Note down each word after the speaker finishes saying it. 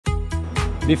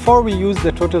Before we use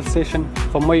the total station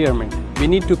for measurement, we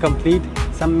need to complete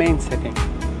some main setting.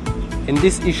 In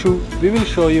this issue, we will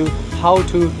show you how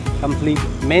to complete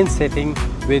main setting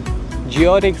with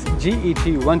Geodex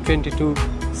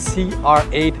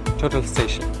GET122CR8 total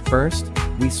station. First,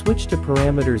 we switch to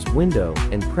Parameters window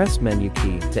and press Menu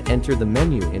key to enter the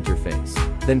menu interface.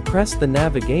 Then press the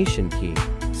Navigation key,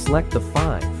 select the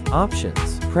 5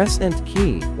 options, press Ent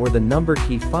key or the number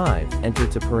key 5, enter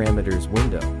to Parameters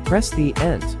window. Press the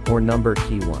Ent or number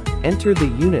key 1. Enter the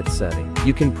unit setting.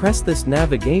 You can press this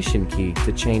navigation key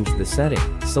to change the setting.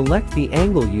 Select the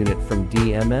angle unit from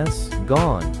DMS,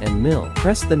 GON, and mil.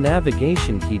 Press the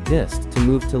navigation key dist to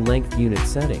move to length unit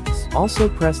settings. Also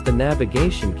press the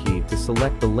navigation key to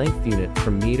select the length unit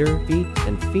from meter, feet,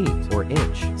 and feet or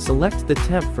inch. Select the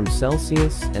temp from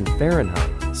Celsius and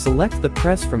Fahrenheit. Select the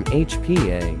press from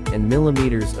HPA and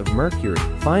millimeters of mercury.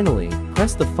 Finally,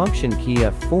 press the function key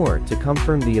F4 to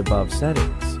confirm the above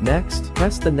settings. Next,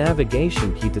 press the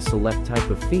navigation key to select type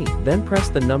of feet. Then press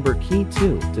the number key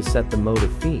 2 to set the mode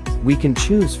of feet. We can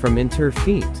choose from inter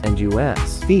feet and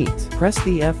US feet. Press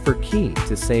the F for key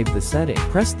to save the setting.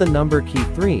 Press the number key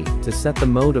 3 to set the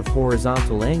mode of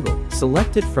horizontal angle.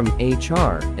 Select it from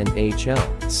HR and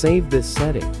HL. Save this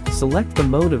setting. Select the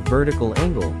mode of vertical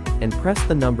angle and press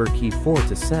the number key 4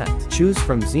 to set. Choose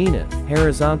from zenith,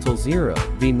 horizontal 0,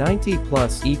 V90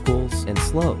 plus equals and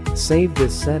slope. Save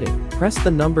this setting. Press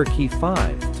the number key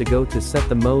 5 to go to set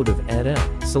the mode of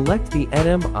EDM. Select the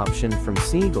EDM option from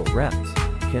Siegel, Rept,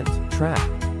 Kent, Track.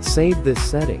 Save this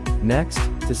setting. Next,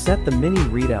 to set the mini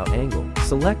readout angle,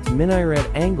 select mini red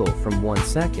angle from 1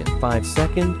 second, 5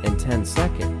 second, and 10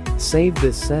 second. Save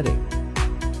this setting.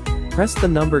 Press the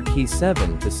number key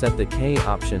 7 to set the K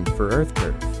option for earth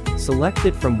curve. Select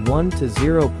it from 1 to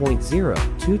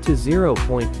 0.0, 2 to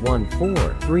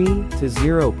 0.14, 3 to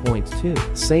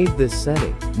 0.2. Save this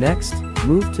setting. Next,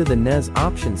 move to the NES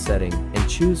option setting and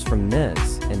choose from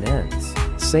NES and ENS.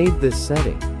 Save this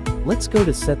setting. Let's go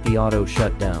to set the auto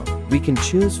shutdown. We can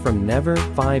choose from never,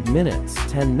 5 minutes,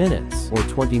 10 minutes, or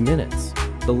 20 minutes.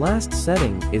 The last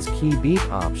setting is key beep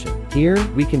option. Here,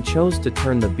 we can choose to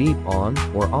turn the beep on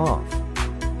or off.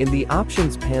 In the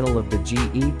options panel of the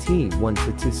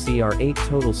GET122CR8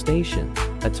 total station,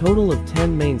 a total of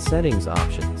 10 main settings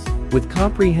options, with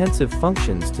comprehensive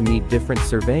functions to meet different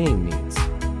surveying needs.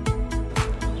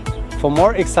 For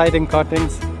more exciting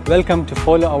contents, welcome to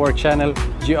follow our channel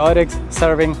Geodex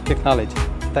Surveying Technology.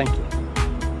 Thank you.